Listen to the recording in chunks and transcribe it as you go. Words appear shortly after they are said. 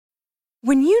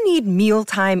When you need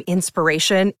mealtime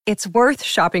inspiration, it's worth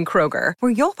shopping Kroger,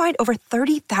 where you'll find over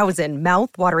 30,000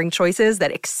 mouth-watering choices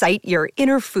that excite your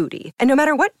inner foodie. And no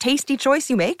matter what tasty choice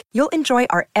you make, you'll enjoy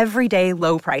our everyday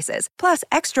low prices, plus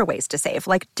extra ways to save,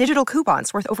 like digital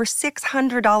coupons worth over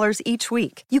 $600 each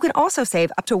week. You can also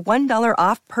save up to $1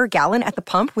 off per gallon at the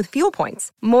pump with fuel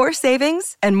points. More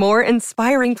savings and more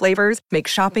inspiring flavors make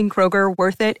shopping Kroger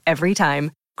worth it every time.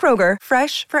 Kroger,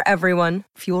 fresh for everyone.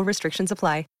 Fuel restrictions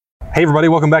apply. Hey everybody,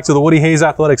 welcome back to the Woody Hayes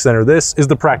Athletic Center. This is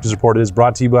the Practice Report. It is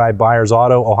brought to you by Byers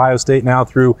Auto. Ohio State now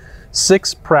through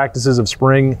 6 practices of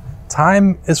spring.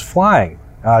 Time is flying.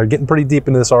 Getting pretty deep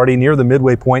into this already. Near the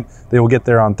midway point, they will get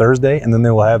there on Thursday, and then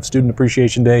they will have Student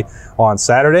Appreciation Day on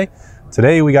Saturday.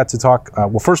 Today we got to talk,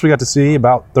 first we got to see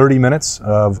about 30 minutes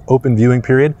of open viewing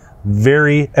period.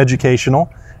 Very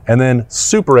educational. And then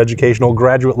super educational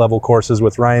graduate level courses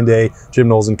with Ryan Day, Jim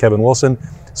Knowles, and Kevin Wilson.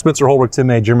 Spencer Holbrook, Tim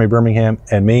May, Jeremy Birmingham,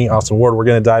 and me, Austin Ward. We're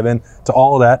going to dive into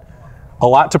all of that. A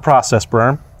lot to process,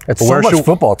 Berm. It's so much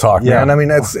football talk, man. I mean,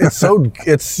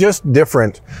 it's just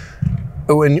different.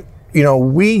 When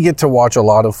we get to watch a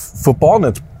lot of football,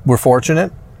 and we're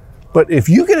fortunate. But if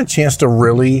you get a chance to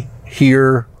really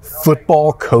hear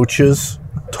football coaches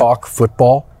talk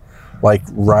football, like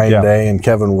Ryan Day and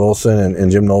Kevin Wilson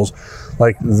and Jim Knowles,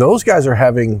 like those guys are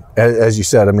having, as you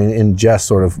said, I mean, in jest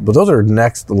sort of, but those are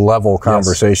next level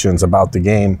conversations about the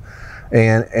game.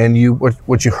 And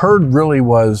what you heard really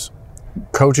was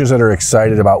coaches that are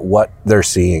excited about what they're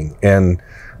seeing. And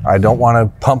I don't want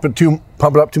to pump it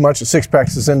up too much at 6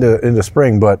 practices into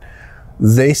spring, but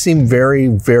they seem very,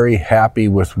 very happy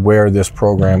with where this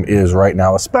program is right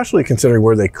now, especially considering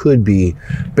where they could be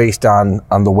based on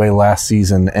the way last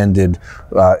season ended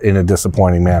in a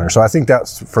disappointing manner. So I think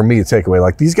that's, for me, the takeaway.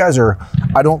 Like, these guys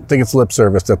I don't think it's lip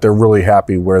service that they're really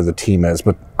happy where the team is,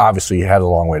 but obviously you had a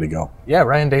long way to go. Yeah,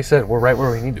 Ryan Day said we're right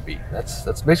where we need to be.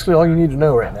 That's basically all you need to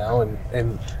know right now.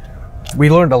 And we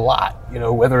learned a lot,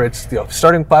 whether it's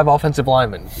starting 5 offensive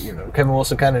linemen. Kevin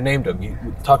Wilson kind of named them. We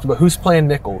talked about who's playing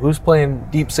nickel, who's playing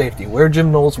deep safety, where Jim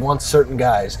Knowles wants certain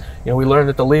guys. We learned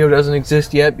that the Leo doesn't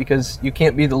exist yet because you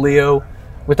can't be the Leo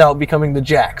without becoming the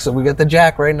Jack. So we got the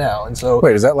Jack right now. And so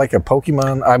wait, is that like a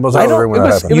Pokemon? I wasn't when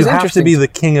that happened. You have to be the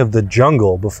king of the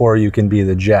jungle before you can be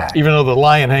the Jack. Even though the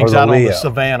lion hangs out on the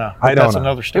savannah. That's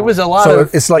another story. It was a lot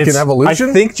of... It's like an evolution?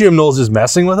 I think Jim Knowles is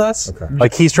messing with us. Okay.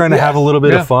 Like he's trying to have a little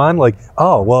bit of fun. Like,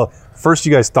 first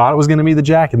you guys thought it was going to be the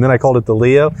Jack, and then I called it the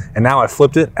Leo, and now I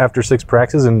flipped it after 6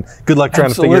 practices, and good luck trying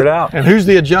to figure it out. And who's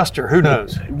the adjuster? Who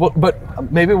knows?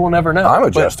 But maybe we'll never know. I'm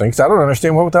adjusting because I don't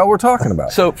understand what the hell we're talking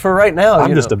about. So for right now,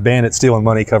 I'm just a bandit stealing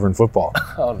money covering football.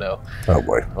 Oh, no. Oh,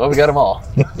 boy. Well, we got them all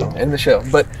in the show.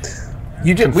 But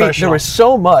there was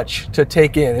so much to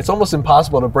take in. It's almost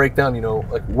impossible to break down,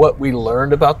 like what we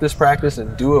learned about this practice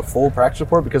and do a full practice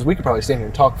report, because we could probably stand here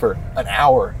and talk for an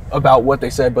hour about what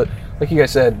they said. But like you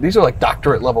guys said, these are like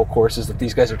doctorate level courses that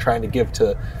these guys are trying to give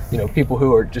to, people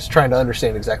who are just trying to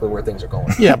understand exactly where things are going.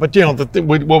 Yeah, but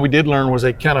what we did learn was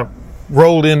they kind of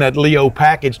rolled in that Leo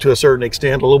package to a certain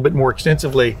extent, a little bit more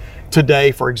extensively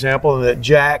today, for example, and that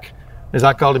Jack, as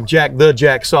I called him,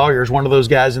 Jack Sawyer, is one of those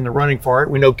guys in the running for it.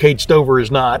 We know Cade Stover is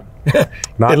not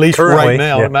at least currently. Right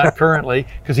now, not currently,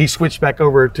 because he switched back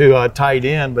over to tight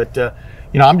end. But,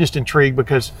 I'm just intrigued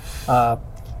because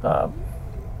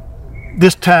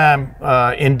this time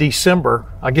in December,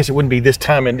 I guess it wouldn't be this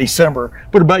time in December,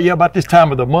 but about this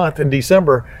time of the month in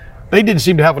December, they didn't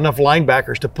seem to have enough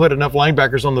linebackers to put enough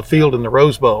linebackers on the field in the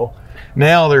Rose Bowl.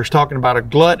 Now they're talking about a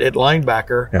glut at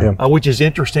linebacker, which is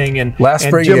interesting. And last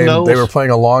spring Jim game, Knowles, they were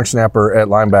playing a long snapper at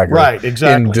linebacker. Right,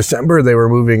 exactly. In December, they were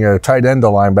moving a tight end to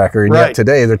linebacker, and yet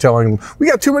today they're telling them, we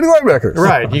got too many linebackers.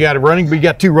 Right, you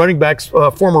got 2 running backs,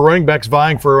 former running backs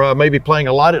vying for maybe playing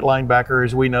a lot at linebacker,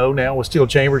 as we know now with Steel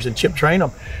Chambers and Chip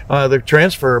Trainum, their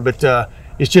transfer. But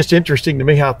it's just interesting to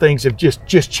me how things have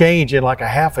just changed in like a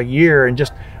half a year, and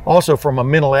just also from a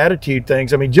mental attitude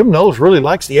things. I mean, Jim Knowles really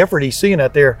likes the effort he's seeing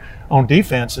out there on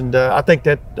defense, and I think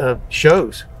that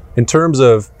shows. In terms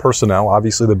of personnel,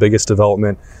 obviously the biggest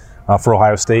development for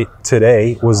Ohio State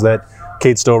today was that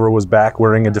Cade Stover was back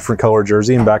wearing a different color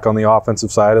jersey and back on the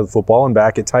offensive side of the football and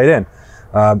back at tight end.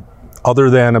 Other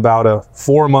than about a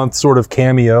 4-month sort of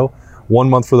cameo, 1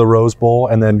 month for the Rose Bowl,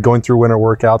 and then going through winter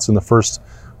workouts in the first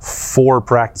 4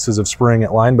 practices of spring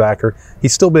at linebacker,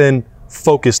 he's still been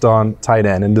focused on tight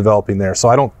end and developing there.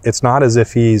 So it's not as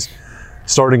if he's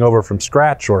starting over from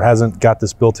scratch or hasn't got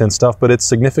this built-in stuff, but it's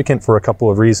significant for a couple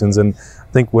of reasons. And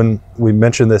I think when we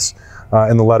mentioned this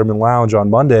in the Letterman Lounge on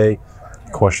Monday,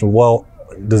 question, well,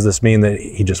 does this mean that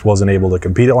he just wasn't able to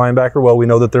compete at linebacker? Well, we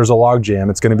know that there's a logjam.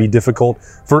 It's going to be difficult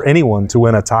for anyone to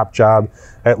win a top job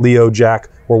at Leo, Jack,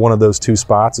 or one of those two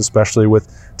spots, especially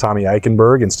with Tommy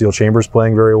Eichenberg and Steel Chambers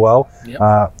playing very well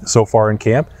so far in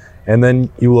camp. And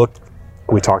then you look,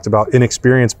 we talked about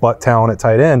inexperienced but talent at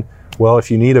tight end. Well,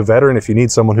 if you need a veteran, if you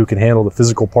need someone who can handle the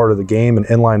physical part of the game and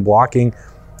inline blocking,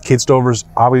 Cade Stover's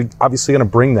obviously going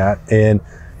to bring that, and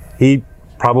he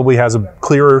probably has a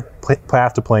clearer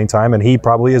path to playing time, and he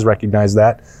probably has recognized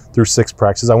that through 6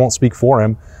 practices. I won't speak for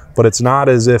him, but it's not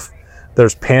as if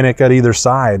there's panic at either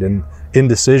side and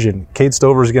indecision. Cade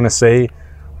Stover's going to say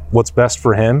what's best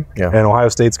for him, and Ohio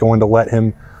State's going to let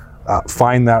him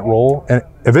find that role. And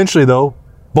eventually, though,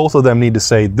 both of them need to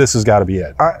say, this has got to be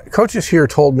it. Coaches here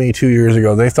told me 2 years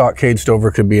ago they thought Cade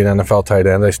Stover could be an NFL tight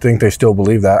end. I think they still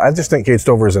believe that. I just think Cade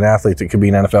Stover is an athlete that could be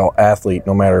an NFL athlete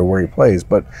no matter where he plays.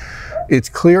 But it's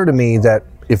clear to me that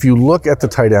if you look at the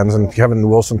tight ends, and Kevin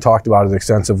Wilson talked about it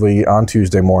extensively on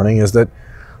Tuesday morning, is that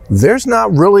there's not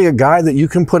really a guy that you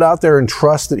can put out there and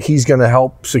trust that he's going to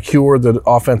help secure the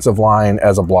offensive line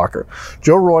as a blocker.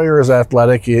 Joe Royer is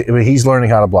athletic. He's learning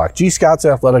how to block. G. Scott's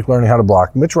athletic, learning how to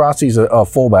block. Mitch Rossi's a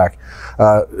fullback.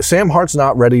 Sam Hart's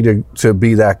not ready to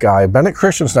be that guy. Bennett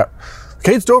Christian's not.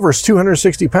 Cade Stover is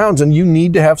 260 pounds, and you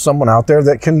need to have someone out there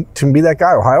that can be that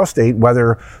guy. Ohio State,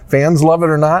 whether fans love it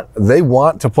or not, they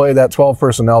want to play that 12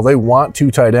 personnel. They want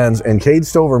 2 tight ends, and Cade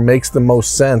Stover makes the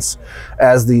most sense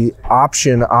as the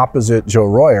option opposite Joe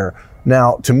Royer.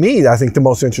 Now, to me, I think the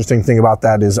most interesting thing about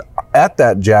that is at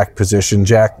that Jack position,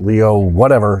 Jack, Leo,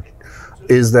 whatever,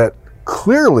 is that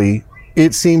clearly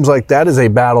it seems like that is a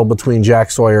battle between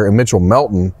Jack Sawyer and Mitchell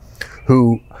Melton,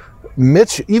 who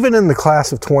Mitch, even in the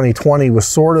class of 2020, was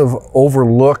sort of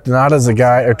overlooked, not as a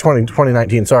guy, or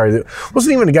 2019, sorry,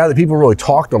 wasn't even a guy that people really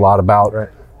talked a lot about. Right.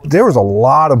 There was a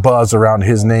lot of buzz around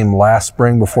his name last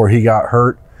spring before he got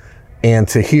hurt, and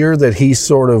to hear that he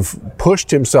sort of pushed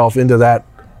himself into that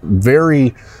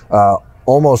very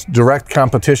almost direct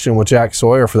competition with Jack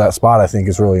Sawyer for that spot, I think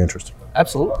is really interesting.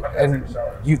 Absolutely. And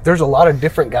there's a lot of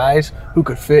different guys who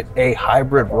could fit a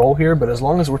hybrid role here, but as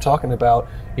long as we're talking about,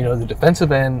 the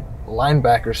defensive end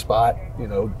linebacker spot,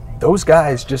 those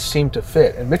guys just seem to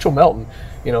fit. And Mitchell Melton,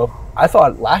 I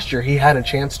thought last year he had a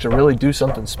chance to really do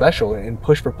something special and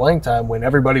push for playing time when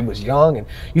everybody was young. And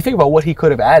you think about what he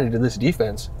could have added to this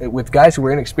defense with guys who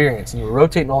were inexperienced, and you were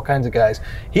rotating all kinds of guys.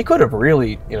 He could have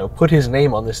really, put his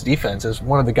name on this defense as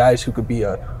one of the guys who could be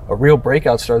a real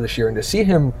breakout star this year. And to see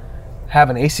him have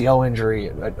an ACL injury,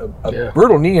 a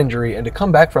brutal knee injury, and to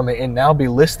come back from it and now be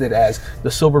listed as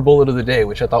the silver bullet of the day,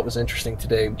 which I thought was interesting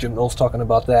today. Jim Knowles talking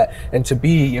about that, and to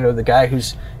be, the guy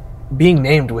who's being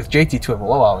named with JT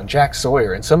Tuimoloau and Jack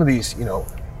Sawyer and some of these,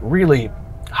 really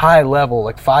high level,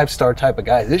 like 5-star type of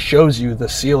guys. This shows you the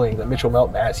ceiling that Mitchell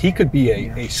Melton has. He could be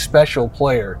a special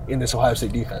player in this Ohio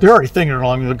State defense. They're already thinking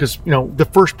along because, the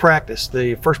first practice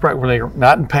where they were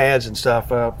not in pads and stuff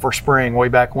for spring way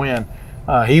back when,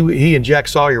 he and Jack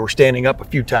Sawyer were standing up a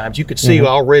few times. You could see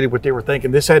already what they were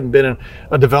thinking. This hadn't been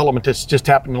a development that's just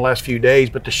happened in the last few days,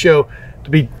 but to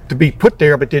be put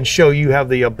there, but then show you have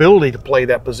the ability to play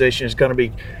that position is going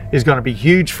to be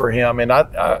huge for him. And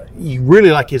you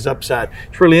really like his upside.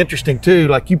 It's really interesting too,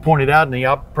 like you pointed out in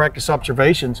the practice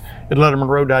observations at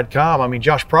LettermanRow.com. I mean,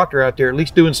 Josh Proctor out there at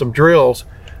least doing some drills.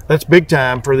 That's big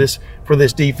time for this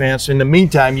defense. In the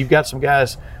meantime, you've got some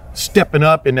guys stepping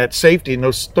up in that safety, in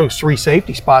those 3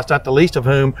 safety spots, not the least of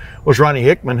whom was Ronnie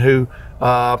Hickman, who,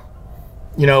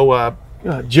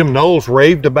 Jim Knowles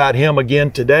raved about him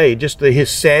again today, just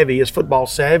his football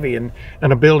savvy and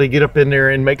ability to get up in there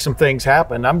and make some things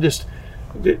happen.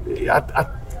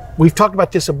 We've talked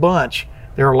about this a bunch.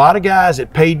 There are a lot of guys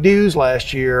that paid dues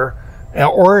last year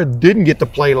or didn't get to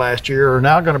play last year are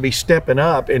now going to be stepping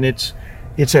up, and it's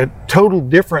a total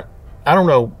different,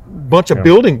 bunch of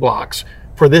building blocks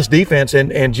for this defense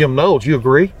and Jim Knowles. You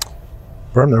agree?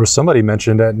 Berm, there was somebody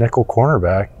mentioned at nickel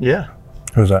cornerback. Yeah.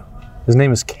 Who's that? His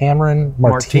name is Cameron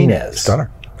Martinez.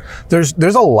 Stunner. There's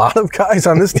a lot of guys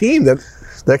on this team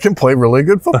that can play really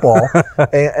good football,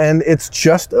 and it's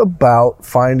just about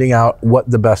finding out what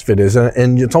the best fit is.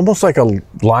 And it's almost like a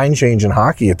line change in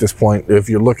hockey at this point. If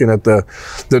you're looking at the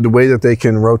way that they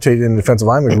can rotate in defensive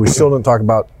linemen, we still didn't talk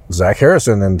about Zach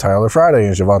Harrison and Tyler Friday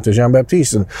and Javonte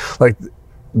Jean-Baptiste, and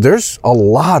there's a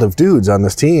lot of dudes on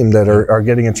this team that are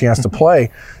getting a chance to play.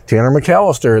 Tanner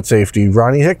McAllister at safety,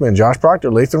 Ronnie Hickman, Josh Proctor,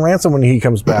 Lathan Ransom when he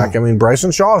comes back. I mean,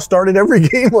 Bryson Shaw started every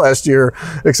game last year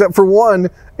except for one,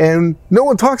 and no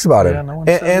one talks about him. No one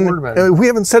said a word about him. We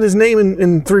haven't said his name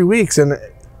in 3 weeks, and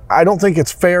I don't think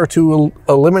it's fair to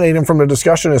eliminate him from the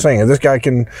discussion as saying this guy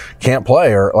can't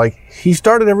play, or he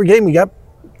started every game. He got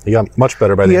He got much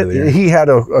better by the end of the year. He had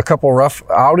a couple rough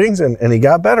outings, and he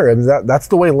got better. And that's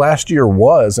the way last year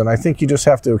was. And I think you just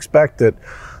have to expect that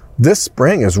this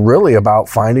spring is really about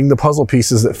finding the puzzle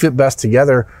pieces that fit best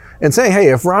together and saying,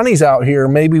 hey, if Ronnie's out here,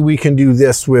 maybe we can do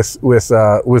this with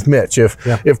Mitch.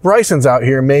 If Bryson's out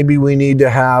here, maybe we need to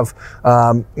have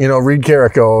Reed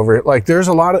Carrico over it. Like, there's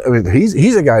a lot of, I mean,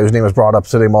 he's a guy whose name was brought up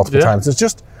today multiple times. It's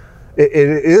just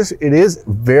it is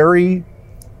very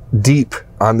deep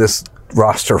on this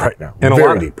roster right now. And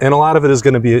very deep. And a lot of it is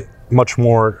going to be much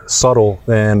more subtle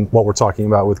than what we're talking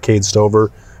about with Cade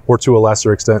Stover, or to a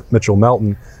lesser extent Mitchell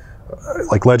Melton.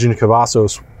 Like Legend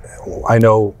Cavazos, I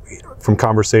know from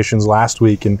conversations last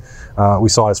week, and we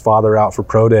saw his father out for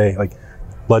pro day. Like,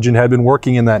 Legend had been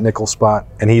working in that nickel spot,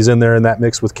 and he's in there in that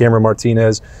mix with Cameron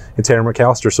Martinez and Tanner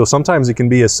McAllister. So sometimes it can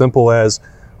be as simple as,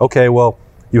 okay, well,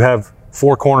 you have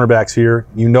 4 cornerbacks here.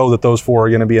 You know that those 4 are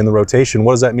going to be in the rotation.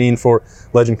 What does that mean for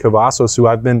Legend Cavazos, who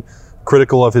I've been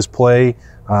critical of his play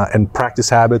and practice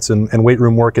habits and weight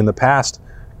room work in the past?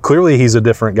 Clearly, he's a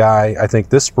different guy, I think,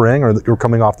 this spring or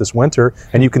coming off this winter,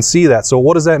 and you can see that. So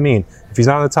what does that mean? If he's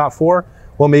not in the top 4,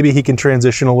 well, maybe he can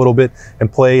transition a little bit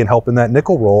and play and help in that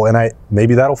nickel role, and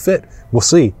maybe that'll fit. We'll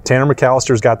see. Tanner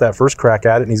McAllister's got that first crack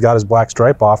at it, and he's got his black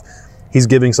stripe off. He's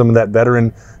giving some of that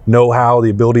veteran know-how, the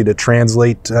ability to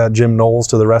translate Jim Knowles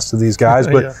to the rest of these guys.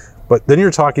 But then you're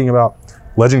talking about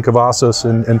Legend Cavazos,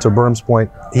 and to Berm's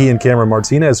point, he and Cameron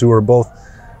Martinez, who are both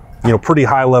pretty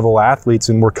high-level athletes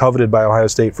and were coveted by Ohio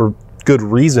State for good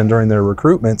reason during their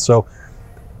recruitment. So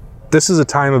this is a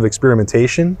time of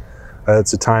experimentation.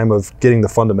 It's a time of getting the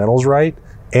fundamentals right,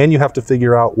 and you have to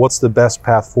figure out what's the best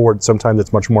path forward. Sometimes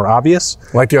it's much more obvious.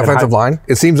 Like the offensive line,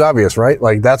 it seems obvious, right?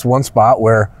 Like, that's one spot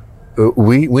where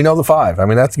we know the 5. I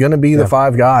mean, that's going to be the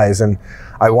 5 guys. And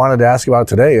I wanted to ask about it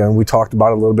today, and we talked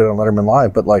about it a little bit on Letterman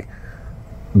Live, but like,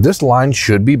 this line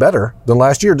should be better than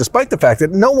last year, despite the fact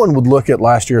that no one would look at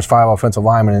last year's 5 offensive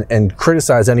linemen and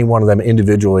criticize any one of them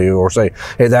individually or say,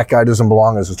 hey, that guy doesn't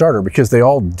belong as a starter, because they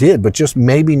all did, but just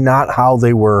maybe not how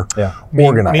they were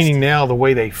organized. Meaning now the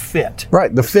way they fit.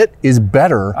 Right. The fit is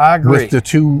better with the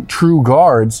 2 true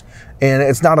guards, and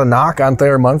it's not a knock on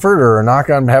Thayer Munford or a knock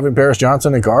on having Paris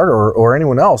Johnson at guard or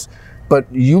anyone else. But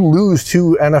you lose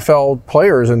 2 NFL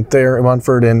players in Thayer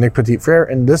Munford and Nick Petit-Frere,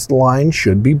 and this line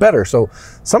should be better. So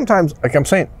sometimes, like I'm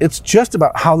saying, it's just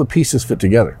about how the pieces fit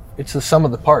together. It's the sum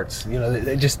of the parts.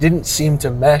 It just didn't seem to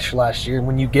mesh last year.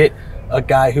 When you get a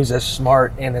guy who's as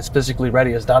smart and as physically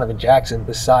ready as Donovan Jackson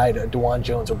beside a DeJuan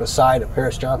Jones or beside a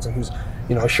Paris Johnson, who's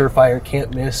a surefire,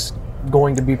 can't miss,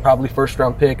 going to be probably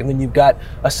first-round pick, and then you've got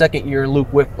a second-year Luke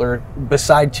Whippler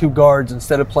beside 2 guards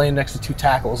instead of playing next to 2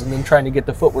 tackles, and then trying to get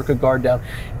the footwork of guard down.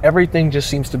 Everything just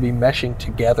seems to be meshing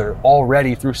together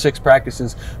already through 6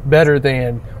 practices, better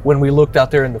than when we looked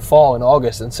out there in the fall in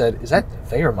August and said, is that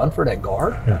Thayer Munford at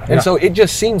guard? So it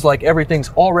just seems like everything's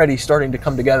already starting to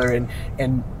come together,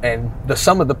 and the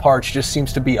sum of the parts just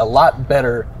seems to be a lot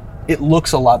better. It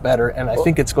looks a lot better, and I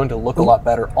think it's going to look a lot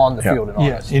better on the field in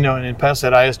August. And in past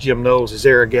that, I asked Jim Knowles, is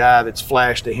there a guy that's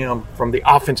flashed to him from the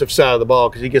offensive side of the ball?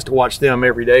 Because he gets to watch them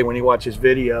every day when he watches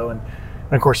video. And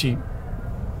of course, he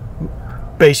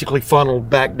basically funneled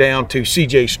back down to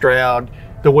C.J. Stroud,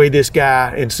 the way this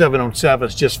guy in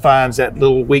 7-on-7s just finds that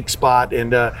little weak spot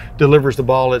and delivers the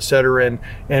ball, et cetera.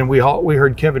 And we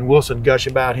heard Kevin Wilson gush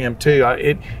about him, too.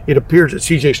 It appears that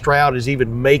C.J. Stroud is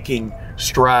even making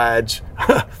strides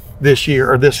this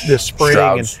year or this spring.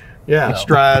 Strouds.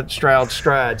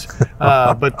 Strides.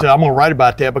 But I'm going to write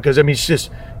about that because, it's just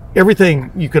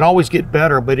everything. You can always get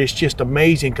better, but it's just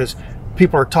amazing because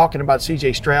people are talking about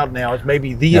C.J. Stroud now as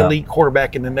maybe the elite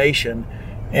quarterback in the nation.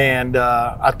 And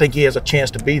I think he has a chance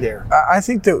to be there. I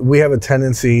think that we have a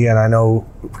tendency, and I know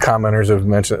commenters have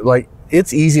mentioned, like,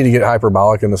 it's easy to get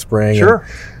hyperbolic in the spring. Sure.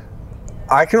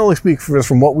 I can only speak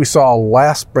from what we saw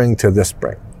last spring to this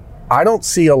spring. I don't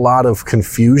see a lot of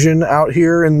confusion out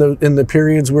here in the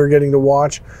periods we're getting to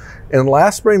watch. And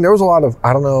last spring, there was a lot of,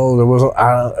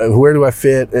 where do I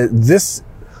fit? This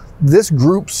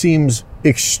group seems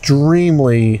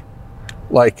extremely,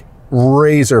 like,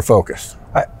 razor focused.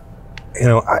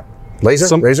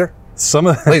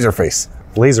 Laser face.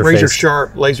 Razor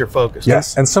sharp, laser focused.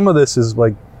 Yes. And some of this is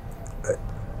going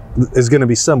to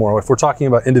be similar. If we're talking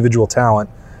about individual talent,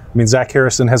 Zach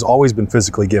Harrison has always been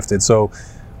physically gifted. So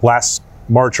last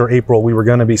March or April, we were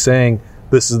going to be saying,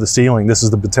 this is the ceiling, this is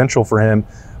the potential for him.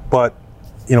 But,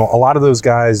 a lot of those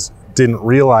guys didn't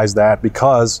realize that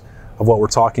because of what we're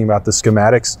talking about, the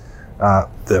schematics,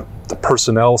 the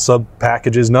personnel sub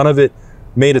packages, none of it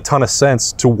made a ton of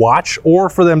sense to watch or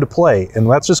for them to play. And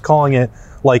that's just calling it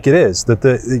like it is, that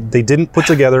they didn't put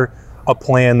together a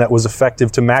plan that was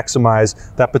effective to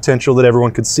maximize that potential that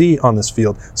everyone could see on this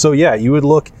field. So yeah, you would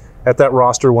look at that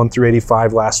roster 1 through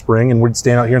 85 last spring and we'd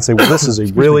stand out here and say, well, this is a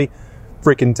really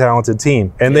freaking talented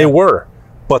team. And they were,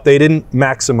 but they didn't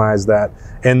maximize that.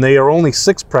 And they are only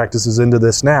 6 practices into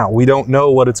this now. We don't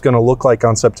know what it's going to look like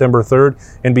on September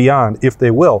 3rd and beyond, if they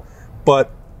will.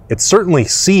 But it certainly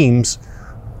seems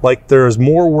like there's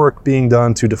more work being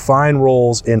done to define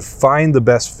roles and find the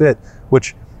best fit,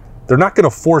 which they're not going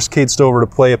to force Cade Stover to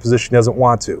play a position he doesn't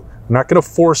want to. They're not going to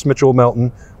force Mitchell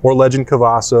Melton or Legend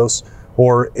Cavazos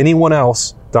or anyone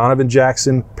else, Donovan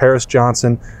Jackson, Paris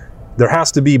Johnson. There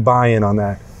has to be buy-in on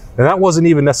that. And that wasn't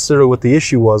even necessarily what the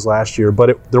issue was last year,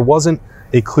 but there wasn't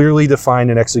a clearly defined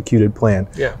and executed plan.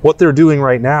 Yeah. What they're doing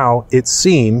right now, it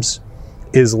seems,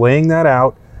 is laying that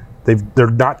out. They're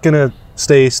not going to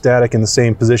stay static in the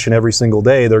same position every single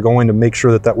day. They're going to make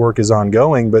sure that that work is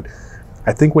ongoing. But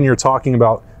I think when you're talking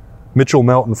about Mitchell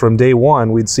Melton from day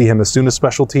one, we'd see him as soon as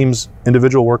special teams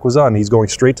individual work was done. He's going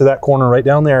straight to that corner right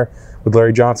down there with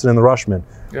Larry Johnson and the Rushman.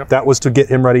 Yep. That was to get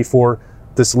him ready for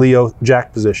this Leo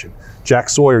Jack position. Jack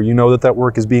Sawyer, you know that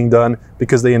work is being done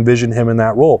because they envisioned him in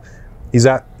that role.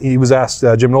 He was asked,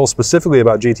 Jim Knowles specifically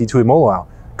about JT Tuimoloau.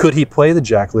 Could he play the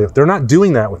Jack Leo? They're not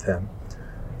doing that with him.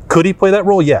 Could he play that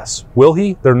role? Yes. Will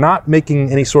he? They're not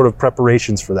making any sort of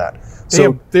preparations for that.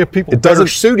 So they have people better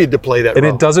suited to play that role. And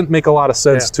it doesn't make a lot of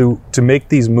sense to make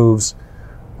these moves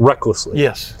recklessly.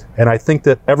 Yes. And I think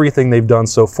that everything they've done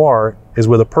so far is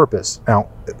with a purpose. Now,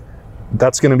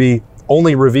 that's going to be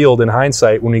only revealed in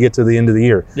hindsight when we get to the end of the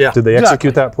year. Yeah, Did they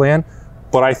execute that plan?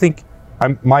 But I think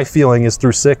my feeling is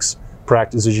through 6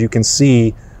 practices, you can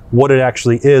see what it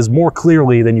actually is more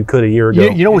clearly than you could a year ago.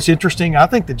 You know what's interesting? I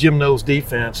think the Jim Knowles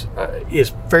defense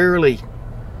is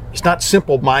it's not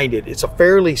simple-minded. It's a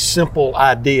fairly simple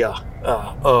idea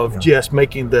of just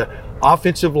making the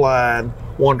offensive line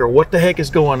wonder what the heck is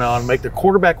going on, make the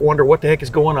quarterback wonder what the heck is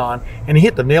going on. And he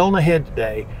hit the nail on the head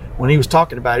today when he was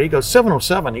talking about it. He goes,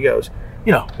 707, he goes,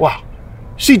 wow,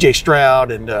 C.J.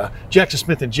 Stroud and Jackson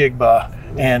Smith and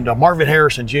Jigba and Marvin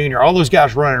Harrison Jr., all those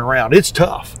guys running around, it's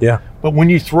tough. Yeah. But when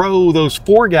you throw those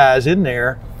 4 guys in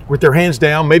there with their hands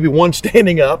down, maybe one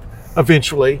standing up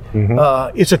eventually,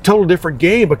 it's a total different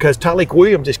game because Tyleik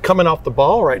Williams is coming off the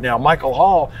ball right now. Michael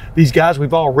Hall, these guys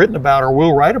we've all written about or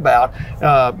will write about,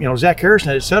 Zach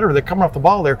Harrison, et cetera, they're coming off the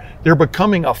ball. They're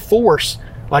becoming a force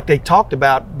like they talked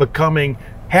about becoming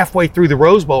halfway through the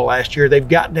Rose Bowl last year. They've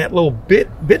gotten that little bit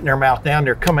in their mouth now and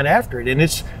they're coming after it. And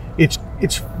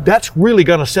that's really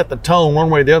going to set the tone one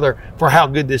way or the other for how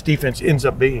good this defense ends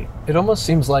up being. It almost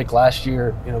seems like last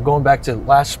year, going back to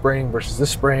last spring versus this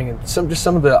spring and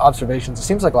some of the observations, it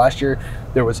seems like last year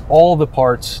there was all the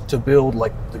parts to build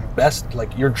like the best,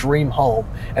 like your dream home,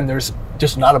 and there's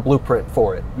just not a blueprint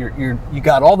for it. You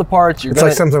got all the parts. It's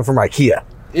like something from IKEA.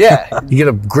 Yeah. You get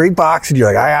a great box and you're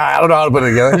like, I don't know how to put it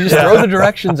together. You just throw the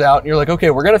directions out and you're like, okay,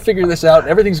 we're going to figure this out.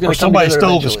 Everything's going to come together. Somebody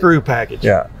stole the eventually. screw package.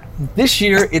 Yeah. This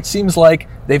year, it seems like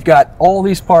they've got all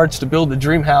these parts to build the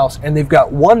dream house, and they've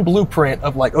got one blueprint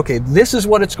of like, okay, this is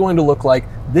what it's going to look like.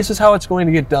 This is how it's going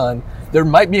to get done. There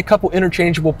might be a couple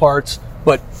interchangeable parts,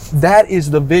 but that is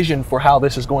the vision for how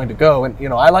this is going to go. And,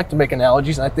 I like to make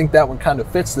analogies, and I think that one kind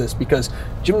of fits this because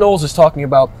Jim Knowles is talking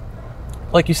about,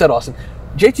 like you said, Austin,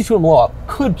 JT Tuimoloau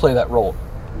could play that role.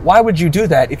 Why would you do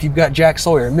that if you've got Jack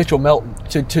Sawyer and Mitchell Melton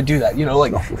to do that?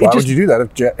 Why would you do that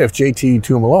if JT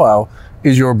Tuimoloau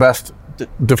is your best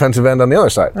defensive end on the other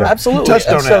side? Yeah. Absolutely. Touched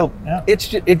on so that.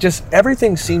 It just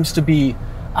everything seems to be,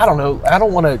 I don't know, I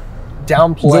don't want to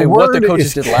downplay what the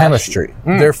coaches did chemistry. last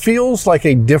year. There feels like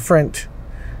a different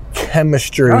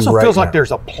chemistry. It also feels now. like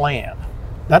there's a plan.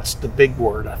 That's the big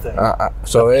word, I think.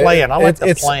 Plan. I like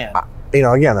the plan.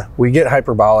 Again, we get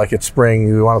hyperbolic. It's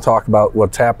spring. We want to talk about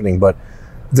what's happening, but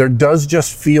there does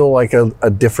just feel like a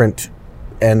different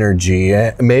energy.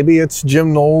 Maybe it's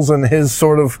Jim Knowles and his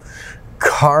sort of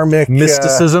karmic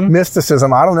mysticism.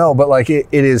 I don't know, but like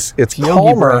it's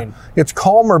calmer. Brain. It's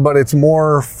calmer, but it's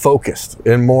more focused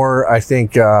and more, I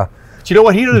think. But you know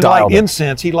what? He doesn't like in.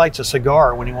 incense. He lights a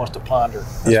cigar when he wants to ponder.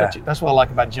 That's what I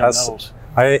like about Jim Knowles.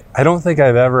 I don't think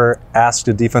I've ever asked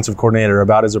a defensive coordinator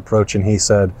about his approach, and he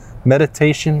said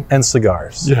meditation and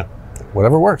cigars. Yeah.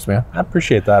 Whatever works, man. I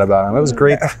appreciate that about him. It was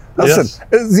great. Listen,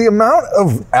 the amount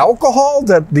of alcohol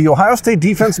that the Ohio State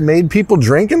defense made people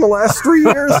drink in the last 3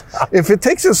 years, if it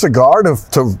takes a cigar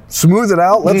to smooth it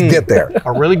out, let's get there.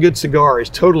 A really good cigar is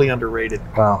totally underrated.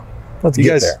 Wow. Let's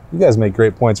get there. You guys make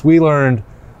great points. We learned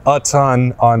a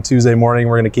ton on Tuesday morning.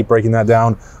 We're going to keep breaking that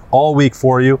down all week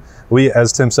for you. We,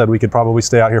 as Tim said, we could probably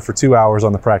stay out here for 2 hours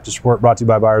on the practice report brought to you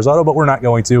by Buyers Auto, but we're not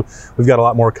going to. We've got a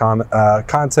lot more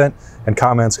content and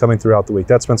comments coming throughout the week.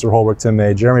 That's Spencer Holbrook, Tim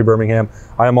May, Jeremy Birmingham.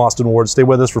 I am Austin Ward. Stay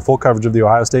with us for full coverage of the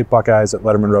Ohio State Buckeyes at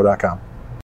LettermanRow.com.